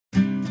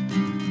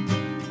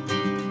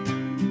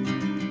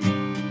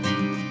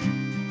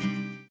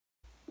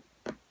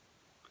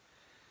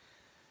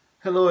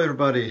Hello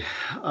everybody.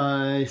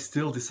 I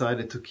still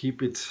decided to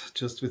keep it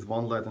just with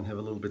one light and have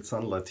a little bit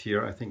sunlight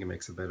here. I think it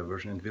makes a better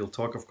version, and we'll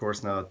talk of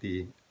course now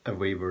the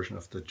away version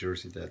of the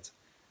jersey that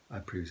I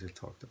previously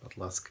talked about,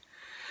 LASK.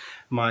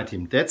 My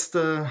team. That's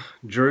the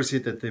jersey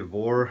that they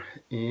wore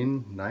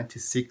in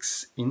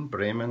 '96 in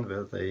Bremen,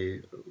 where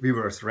we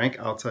were as rank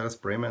outsiders.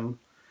 Bremen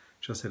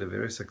just had a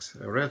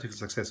relatively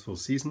successful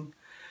season.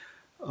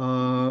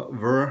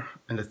 And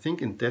I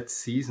think in that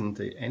season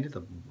they ended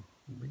up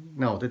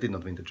no, they did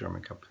not win the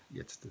German Cup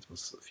yet. That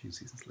was a few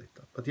seasons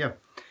later. But yeah,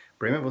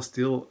 Bremen was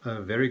still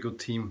a very good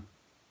team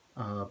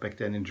back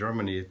then in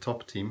Germany, a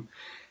top team.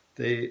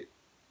 They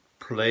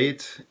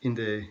played in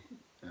the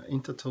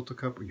Intertoto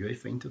Cup, or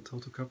UEFA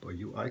Intertoto Cup, or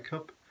UI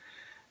Cup,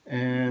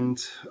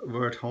 and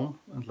were at home,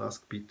 and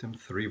LASK beat them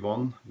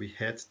 3-1. We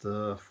had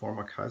the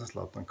former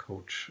Kaiserslautern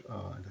coach,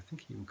 and I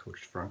think he even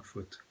coached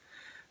Frankfurt,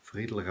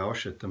 Friedel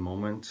Rausch at the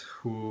moment,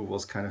 who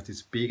was kind of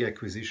this big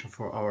acquisition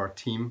for our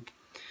team.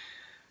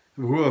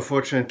 Who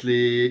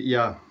unfortunately,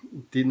 yeah,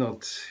 did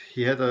not.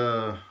 He had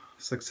a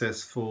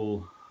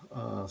successful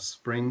fall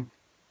season,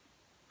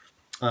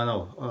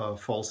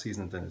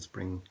 and then the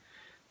spring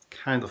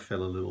kind of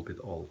fell a little bit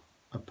all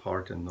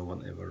apart, and no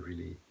one ever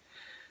really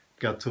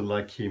got to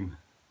like him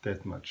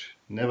that much.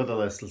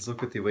 Nevertheless, let's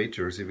look at the away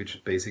jersey, which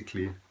is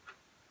basically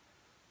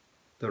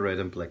the red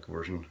and black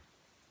version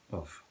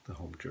of the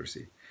home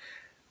jersey.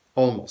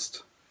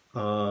 Almost.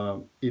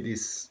 It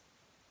is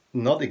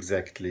not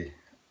exactly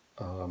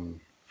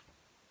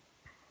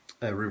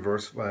a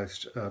reverse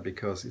white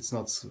because it's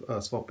not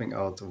swapping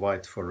out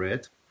white for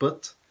red,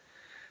 but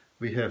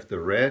we have the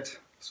red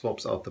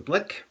swaps out the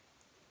black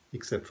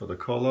except for the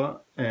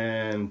collar,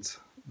 and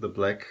the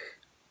black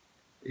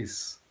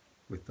is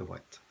with the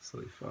white. So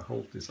if I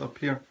hold this up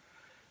here,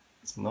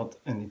 it's not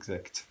an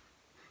exact,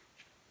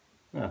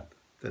 that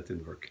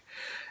didn't work.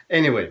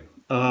 Anyway,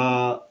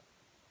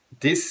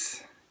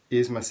 this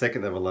is my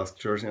second ever LASK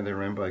jersey, and I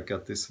remember I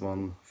got this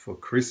one for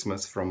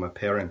Christmas from my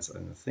parents,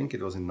 and I think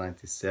it was in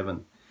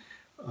 '97.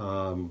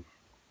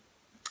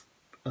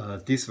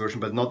 This version,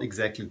 but not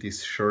exactly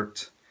this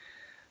shirt.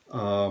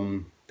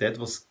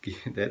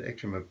 That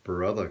actually my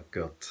brother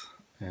got,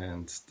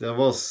 and there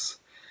was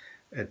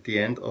at the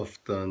end of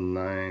the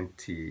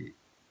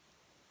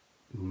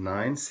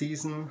 '99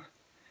 season.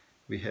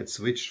 We had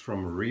switched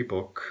from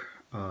Reebok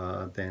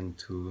then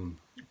to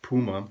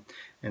Puma,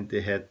 and they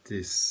had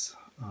this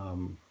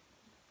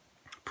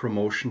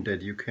promotion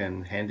that you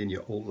can hand in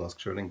your old LASK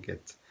shirt and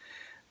get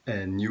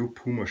a new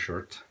Puma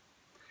shirt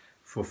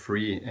for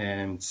free.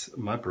 And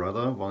my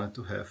brother wanted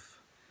to have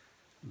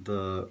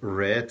the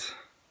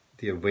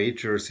away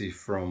jersey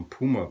from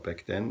Puma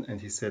back then,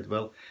 and he said,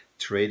 well,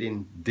 trade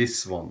in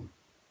this one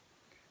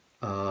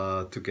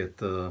to get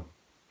the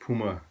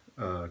Puma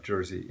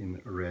jersey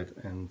in red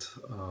and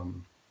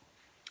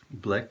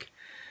black.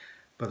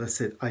 But I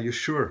said, are you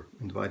sure?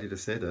 And why did I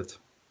say that?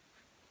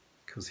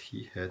 Because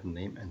he had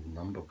name and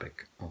number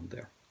back on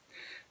there.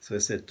 So I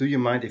said, do you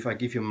mind if I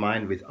give you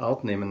mine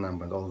without name and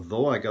number? And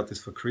although I got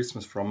this for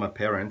Christmas from my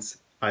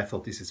parents, I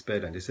thought this is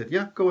better. And they said,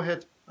 yeah, go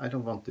ahead. I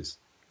don't want this.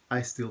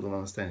 I still don't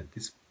understand it.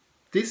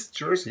 This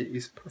jersey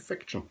is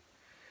perfection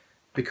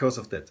because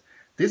of that.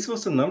 This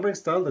was the numbering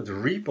style that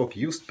Reebok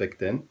used back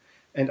then,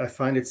 and I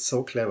find it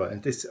so clever.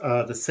 And this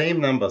the same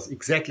numbers,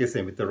 exactly the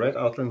same, with the red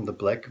outline and the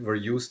black, were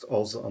used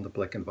also on the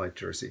black and white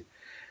jersey,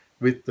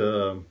 with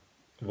the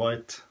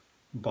white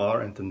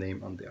bar and the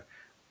name on there.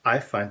 I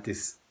find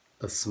this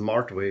a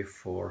smart way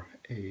for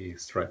a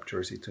striped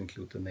jersey to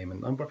include the name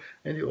and number,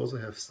 and you also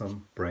have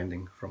some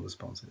branding from the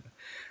sponsor.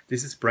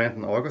 This is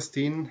Brandon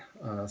Augustine,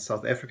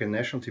 South African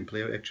national team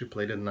player, actually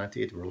played in the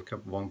 '98 World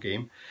Cup, one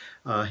game.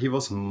 He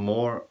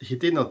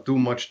did not do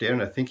much there,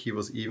 and I think he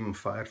was even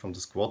fired from the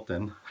squad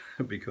then,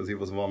 because he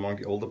was one among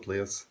the older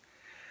players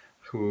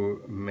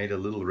who made a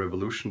little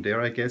revolution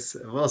there, I guess.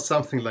 Well,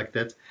 something like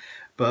that.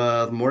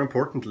 But more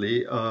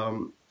importantly,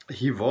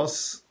 he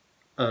was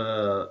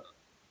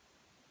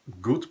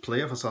good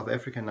player for South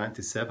Africa in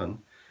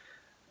 '97,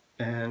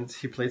 and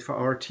he played for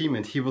our team,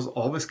 and he was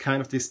always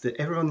kind of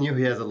everyone knew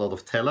he has a lot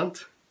of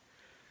talent,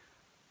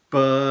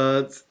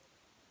 but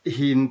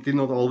he did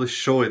not always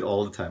show it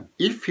all the time.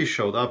 If he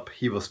showed up,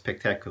 he was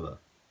spectacular.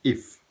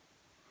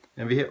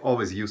 And we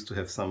always used to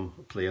have some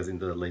players in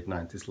the late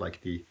 '90s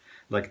like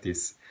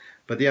this.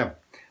 But yeah,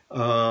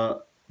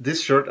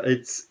 this shirt,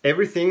 it's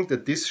everything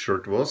that this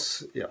shirt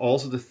was,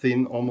 also the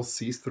thin, almost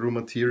see-through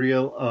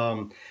material.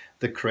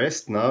 The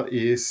crest now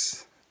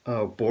is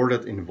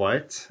bordered in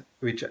white,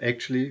 which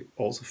actually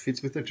also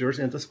fits with the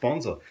jersey, and the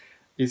sponsor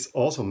is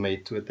also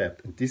made to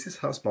adapt. And this is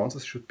how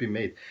sponsors should be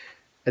made.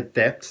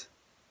 Adapt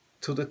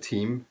to the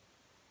team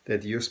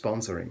that you're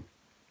sponsoring.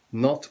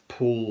 Not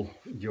pull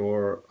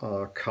your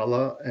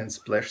color and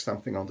splash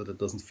something onto that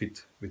doesn't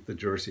fit with the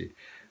jersey.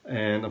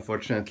 And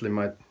unfortunately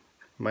my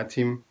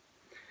team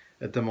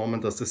at the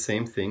moment does the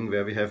same thing,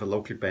 where we have a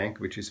local bank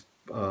which is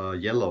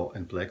yellow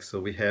and black. So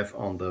we have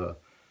on the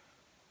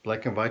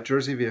black and white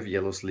jersey, we have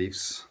yellow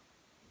sleeves,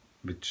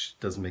 which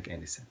doesn't make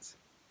any sense.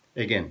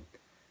 Again,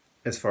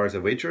 as far as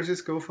away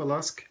jerseys go for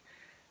LASK,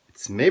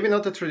 It's maybe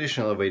not a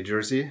traditional away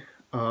jersey.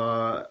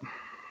 There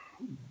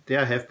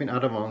have been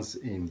other ones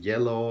in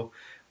yellow,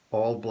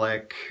 all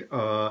black,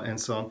 and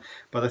so on.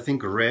 But I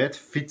think red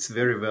fits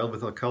very well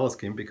with our color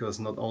scheme, because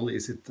not only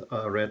is it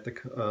red,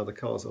 the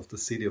colors of the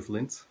city of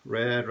Linz,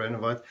 red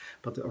and white,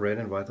 but red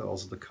and white are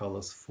also the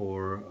colors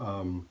for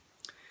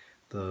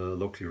the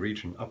local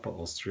region, Upper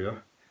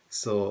Austria.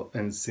 So,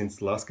 and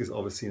since LASK is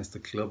always seen as the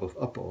club of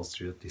Upper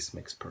Austria, this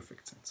makes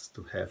perfect sense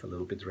to have a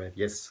little bit red.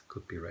 Yes,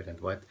 could be red and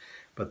white,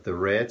 but the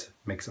red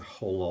makes a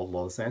whole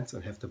lot of sense,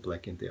 and have the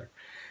black in there.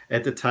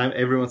 At the time,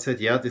 everyone said,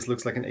 yeah, this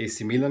looks like an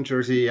AC Milan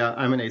jersey. Yeah,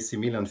 I'm an AC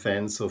Milan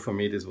fan, so for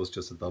me this was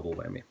just a double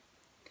whammy.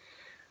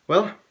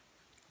 Well,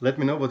 let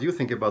me know what you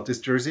think about this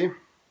jersey,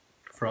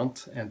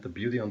 front and the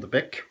beauty on the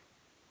back.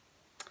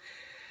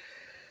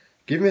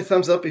 Give me a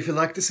thumbs up if you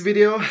like this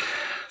video.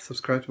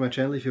 Subscribe to my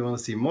channel if you want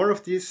to see more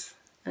of these,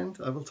 and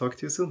I will talk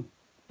to you soon.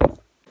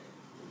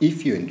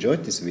 If you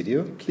enjoyed this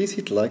video, please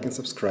hit like and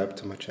subscribe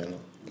to my channel.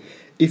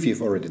 If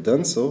you've already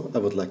done so, I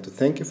would like to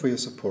thank you for your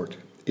support.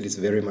 It is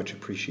very much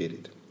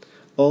appreciated.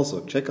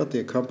 Also, check out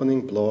the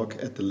accompanying blog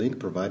at the link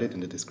provided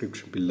in the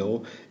description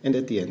below and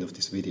at the end of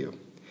this video.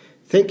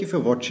 Thank you for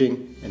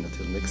watching, and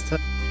until next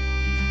time.